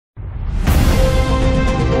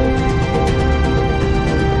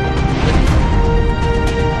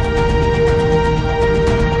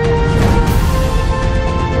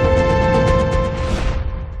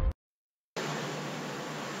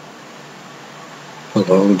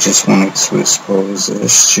Hello, just wanted to expose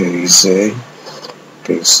this Jay-Z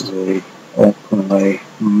basically openly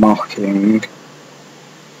mocking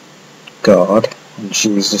God and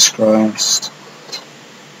Jesus Christ,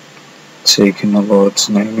 taking the Lord's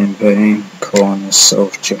name in vain, calling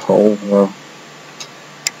himself Jehovah.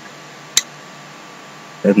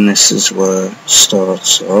 And this is where it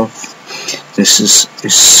starts off. This is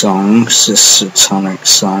his songs, his satanic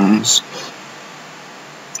songs.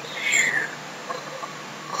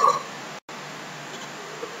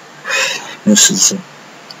 This is the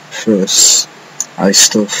first. I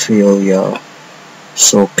still feel ya,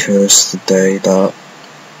 so cursed the day that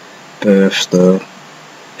birthed the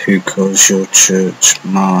who calls your church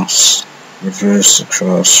mass. Reverse the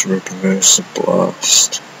cross, reverse the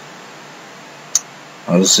blast.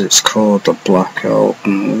 As it's called, the Black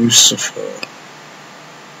Album Lucifer.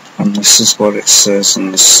 And this is what it says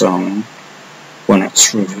in the song when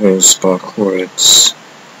it's reversed backwards.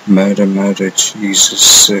 Murder, murder, Jesus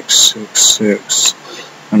 666.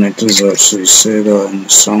 And it does actually say that in the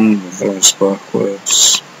song, reversed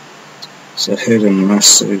backwards. It's a hidden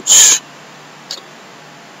message.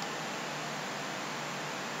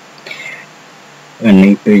 And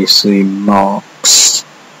he basically mocks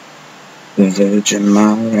the Virgin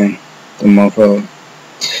Mary, the mother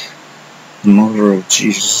of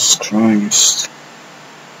Jesus Christ.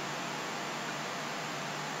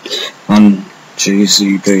 And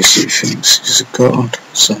Jay-Z basically thinks he's a god,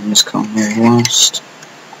 same as Kanye West.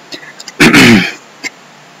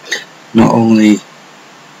 Not only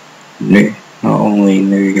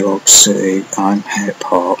New York City, I'm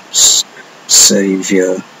hip-hop's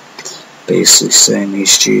saviour, basically saying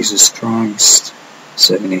he's Jesus Christ,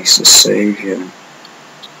 saying he's the saviour.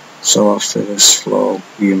 So after this flow,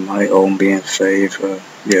 you might all be in favour,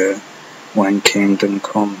 yeah, when kingdom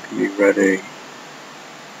come, you ready?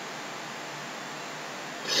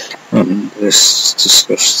 This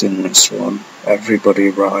disgusting, this one. Everybody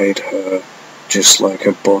ride her, just like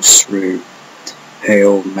a bus route.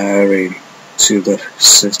 Hail Mary, to the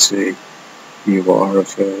city, you are a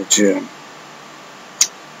virgin.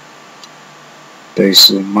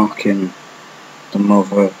 Basically mocking the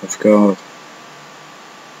mother of God.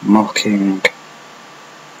 Mocking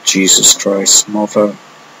Jesus Christ's mother.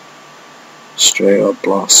 Straight up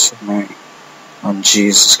blasphemy. And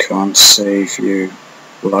Jesus can't save you.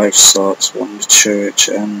 Life starts when the church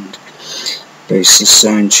ends. Basically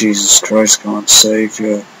saying Jesus Christ can't save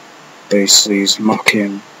you. Basically he's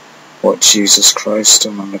mocking what Jesus Christ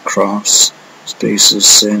done on the cross. It's basically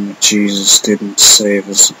saying that Jesus didn't save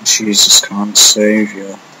us and Jesus can't save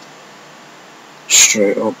you.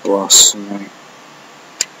 Straight up blasphemy.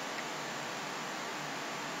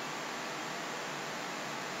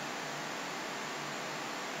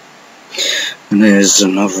 And here's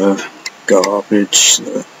another garbage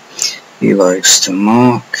that he likes to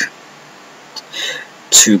mock.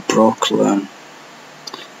 To Brooklyn,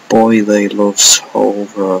 boy they loves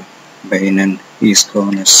Hova, meaning he's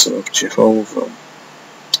calling himself Jehovah.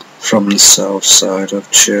 From the south side of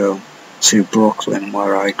Chill to Brooklyn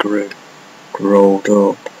where I growed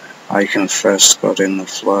up, I confess God in the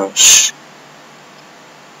flesh.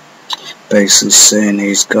 Basically saying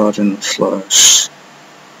he's God in the flesh.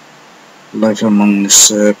 Live among the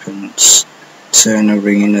serpents, turn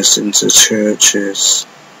arenas into churches.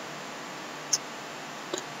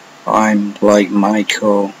 I'm like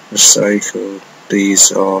Michael, recycled.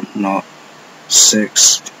 These are not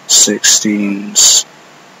 6:16s.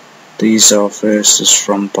 These are verses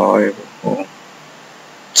from Bible.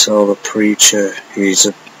 Tell the preacher he's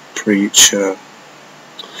a preacher.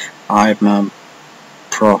 I'm a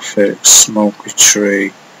prophet, smoke a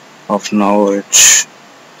tree of knowledge.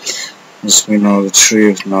 As we know, the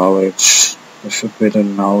tree of knowledge, the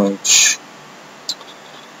forbidden knowledge.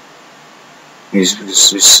 He's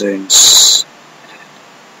saying,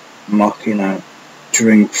 mocking a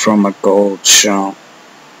drink from a gold shop.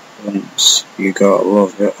 Once you gotta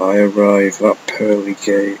love it. I arrive at pearly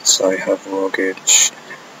gates. I have luggage,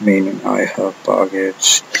 meaning I have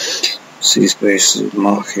baggage. So he's basically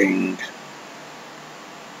mocking.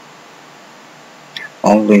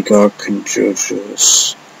 Only God can judge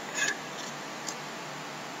us.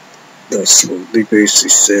 That's what they basically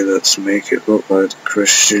say, that to make it look like they're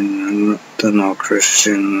Christian, and they're not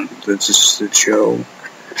Christian, they're just a joke.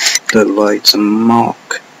 They like to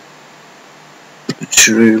mock the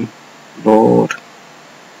true Lord.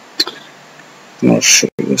 Not sure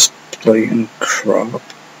this blatant crap.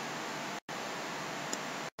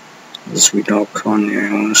 As we know,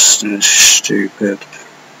 Kanye West and his stupid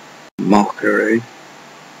mockery.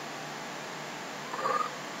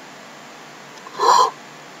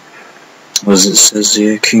 As it says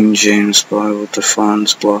here, King James Bible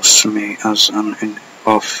defines blasphemy as an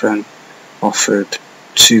offence offered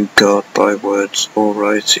to God by words or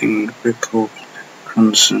writing,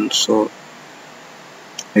 repugnance or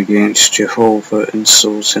against Jehovah,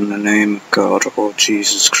 insulting the name of God or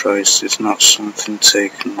Jesus Christ is not something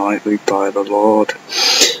taken lightly by the Lord.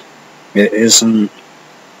 It isn't,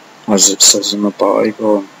 as it says in the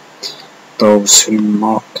Bible, those who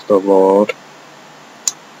mock the Lord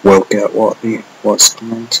will get what's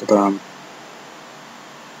coming to them.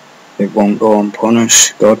 It won't go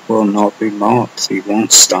unpunished. God will not be mocked. He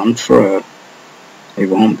won't stand for it. He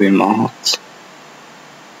won't be mocked.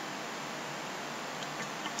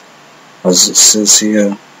 As it says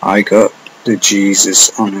here, I got the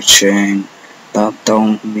Jesus on a chain. That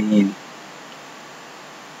don't mean.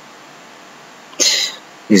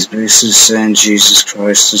 He's basically saying Jesus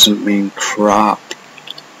Christ doesn't mean crap.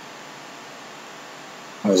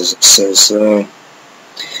 As it says there,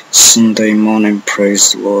 Sunday morning,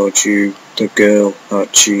 praise the Lord, you, the girl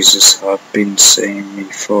that Jesus had been saving me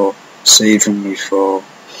for.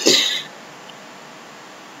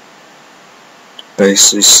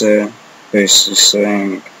 Basically saying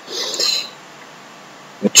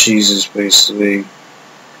that Jesus basically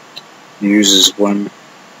uses when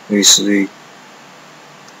basically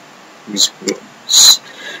he's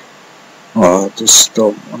just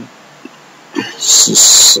don't want.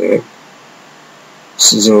 This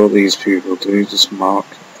is all these people do, just mark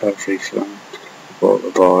everything about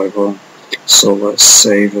the Bible. So let's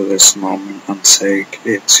savor this moment and take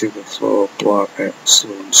it to the floor. Black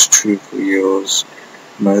excellence, truthfully yours,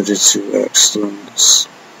 murder to excellence.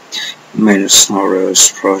 I mean, it's not really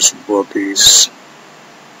surprising what these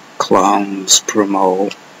clowns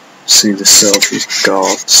promote. See the selfish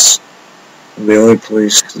gods. The only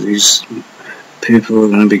place these people are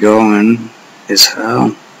going to be going is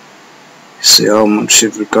hell. See how much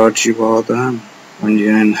of a god you are then, when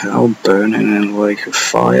you're in hell burning in a lake of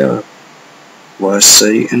fire, where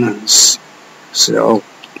Satan is. See how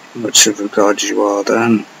much of a god you are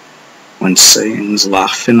then, when Satan's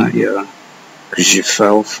laughing at you, because you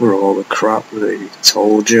fell for all the crap that he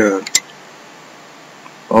told you.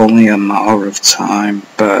 Only a matter of time,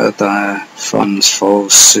 better their fans follow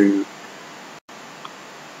suit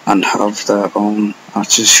and have their own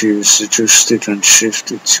attitudes adjusted and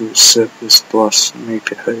shifted to accept this blasphemy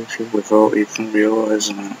behaviour without even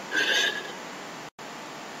realising it.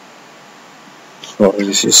 So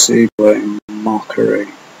as you see, blatant mockery.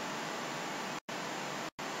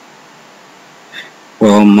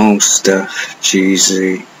 Well, most deaf,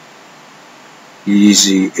 Yeezy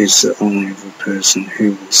is the only other person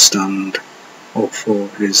who will stand up for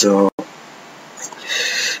his art.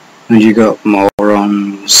 And you got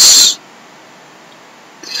morons,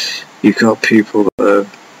 you got people that are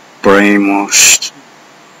brainwashed,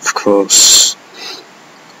 of course,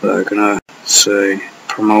 they're gonna say,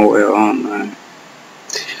 promote it, aren't they?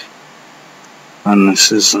 And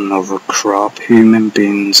this is another crap, human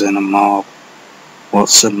beings in a mob.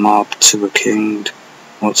 What's a mob to a king?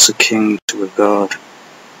 What's a king to a god?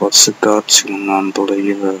 What's a god to an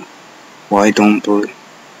unbeliever? Who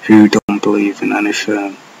don't believe in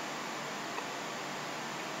anything?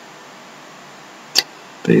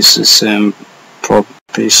 Basically saying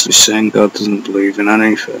God doesn't believe in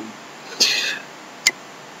anything.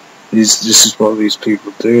 This is what these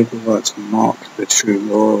people do. They like to mock the true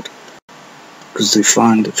Lord because they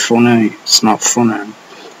find it funny. It's not funny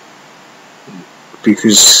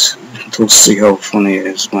because they'll see how funny it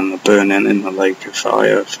is when they're burning in the lake of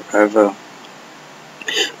fire forever.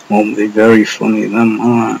 Won't be very funny then,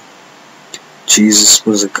 will it? Jesus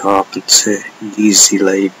was a carpenter. Easy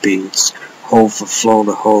laid beats. Overflow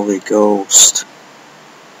the Holy Ghost.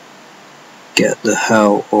 Get the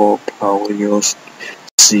hell up, how your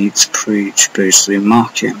seats preach, basically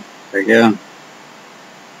mocking again.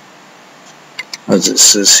 As it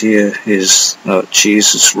says here, is that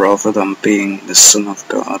Jesus, rather than being the Son of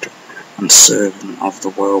God and servant of the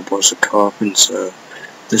world, was a carpenter.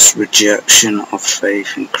 This rejection of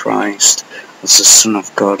faith in Christ as the Son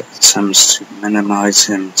of God attempts to minimize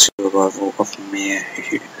him to a level of mere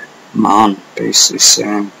man, basically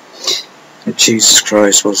saying that Jesus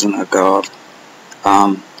Christ wasn't a God,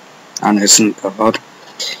 and isn't God.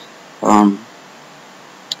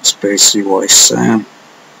 That's basically what he's saying.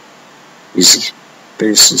 He's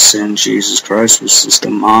basically saying Jesus Christ was just a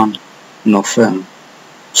man, nothing.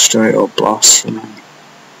 Straight up blasphemy.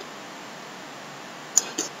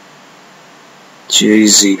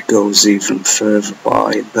 Jay-Z goes even further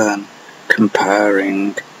by than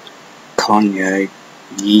comparing Kanye,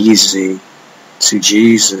 Yeezy, to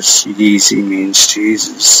Jesus. Yeezy means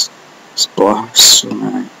Jesus. It's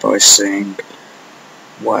blasphemy by saying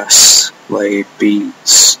Wesley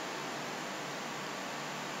beats,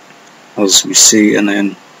 as we see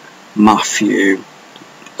in Matthew.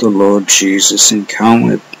 The Lord Jesus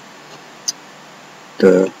encountered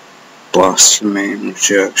the blasphemy and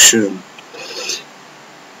rejection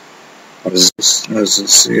as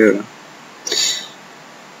it's here.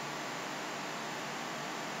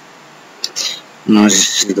 And as you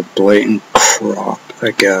see the blatant crap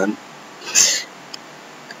again,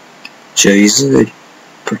 Jesus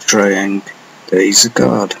portraying that he's a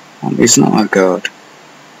God, and he's not a God.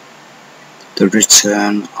 The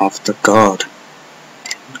return of the God.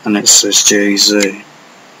 And it says Jay-Z.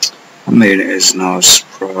 I mean, it is no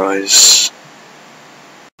surprise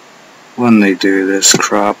when they do this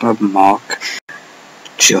crap and mock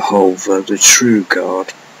Jehovah, the true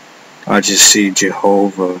God. I just see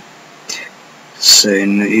Jehovah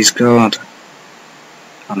saying that he's God,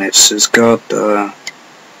 and it says God there.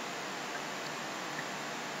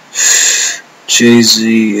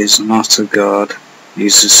 Jay-Z is not a God.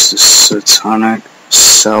 He's just a satanic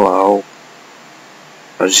sellout.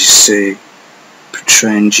 As you see,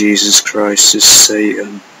 portraying Jesus Christ as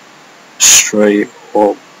Satan, straight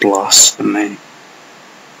up blasphemy.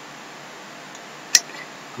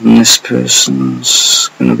 And this person's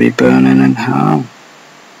going to be burning in hell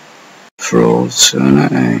for all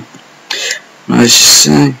eternity. And as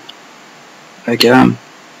you see, again,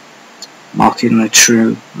 mocking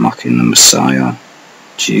the Messiah,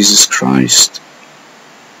 Jesus Christ,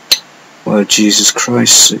 where Jesus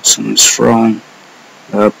Christ sits on his throne.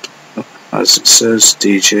 As it says,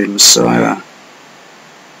 DJ Messiah,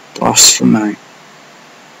 blasphemy.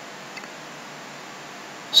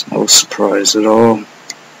 It's no surprise at all.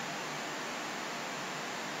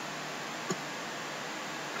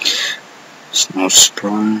 It's no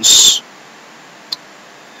surprise.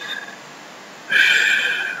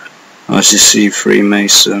 As you see,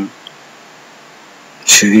 Freemason,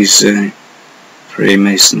 cheesy,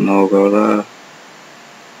 Freemason logo there,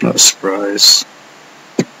 not a surprise.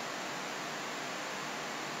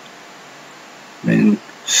 I mean,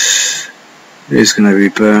 he's going to be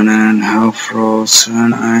burning in hell for all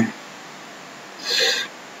eternity.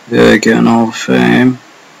 Yeah, getting all the fame,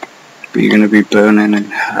 but you're going to be burning in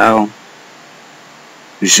hell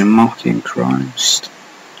because you're mocking Christ.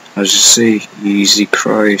 As you see, Easy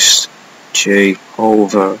Christ,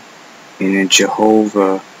 Jehovah, meaning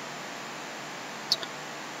Jehovah.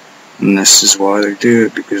 And this is why they do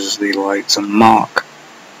it, because they like to mock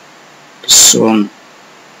the Son.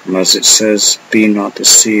 And as it says, be not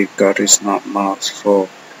deceived, God is not mocked, for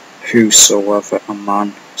whosoever a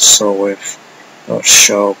man soweth, that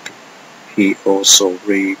shall he also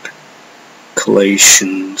reap.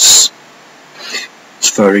 Galatians.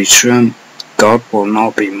 It's very true. God will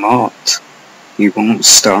not be mocked. He won't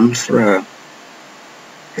stand for it.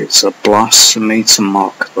 It's a blasphemy to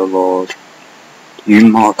mock the Lord. You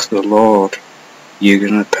mock the Lord, you're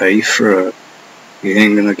going to pay for it. You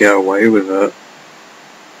ain't going to get away with it.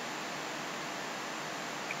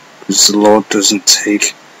 Because the Lord doesn't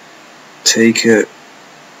take it.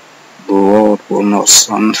 The Lord will not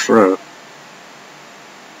stand for it.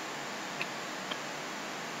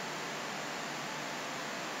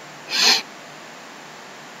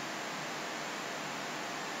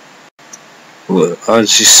 Well,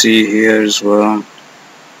 as you see here as well,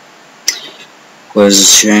 there's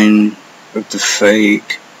a chain of the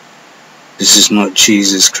fake. This is not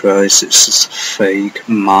Jesus Christ, it's just a fake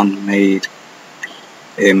man-made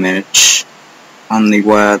image, and they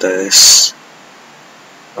wear this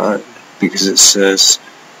because it says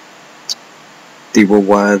they will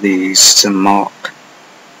wear these to mock,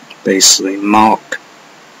 basically mock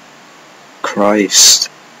Christ.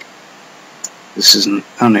 This isn't,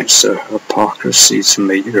 and it's a hypocrisy to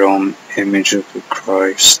make your own image of the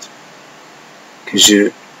Christ, because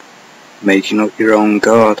you're making up your own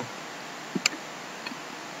God.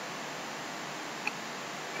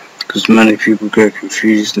 Because many people get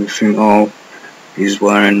confused and think, oh, he's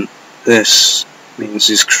wearing this, means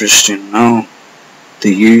he's Christian. No,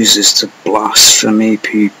 they use this to blaspheme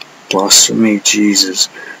Jesus,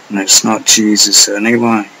 and it's not Jesus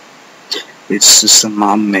anyway. It's just a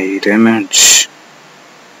man-made image.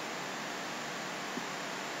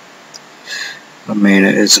 I mean,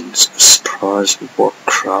 it isn't a surprise with what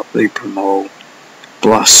crap they promote.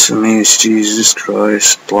 Blasphemy is Jesus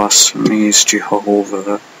Christ, blasphemy is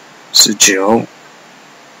Jehovah. It's a joke.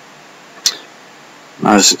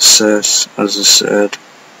 As it says, as I said,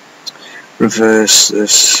 reverse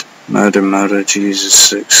this, murder, Jesus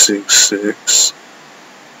 666,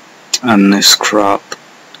 and this crap.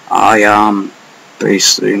 I am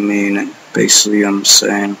basically I'm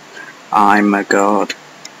saying I'm a god.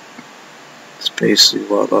 It's basically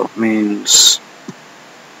what that means.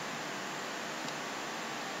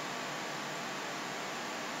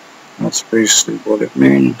 That's basically what it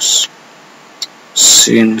means.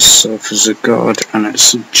 Seeing himself as a god, and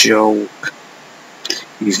it's a joke.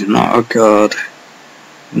 He's not a god,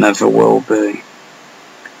 never will be.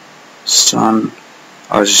 Son,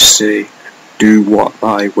 as you see, do what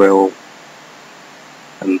I will.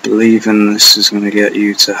 And believing this is going to get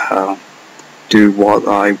you to hell. Do what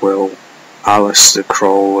I will. Aleister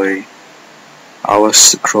Crowley.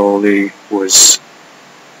 Aleister Crowley was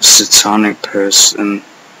a satanic person,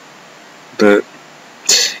 but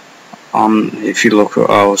if you look at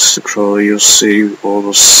Aleister Crowley, you'll see all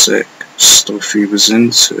the sick stuff he was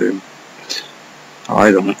into.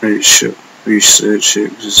 I don't research it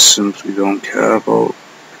because I simply don't care about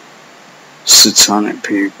satanic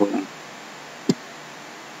people.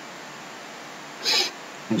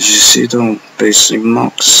 As you see, though, basically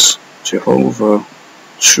mocks Jehovah,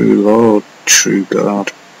 true Lord, true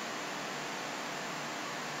God.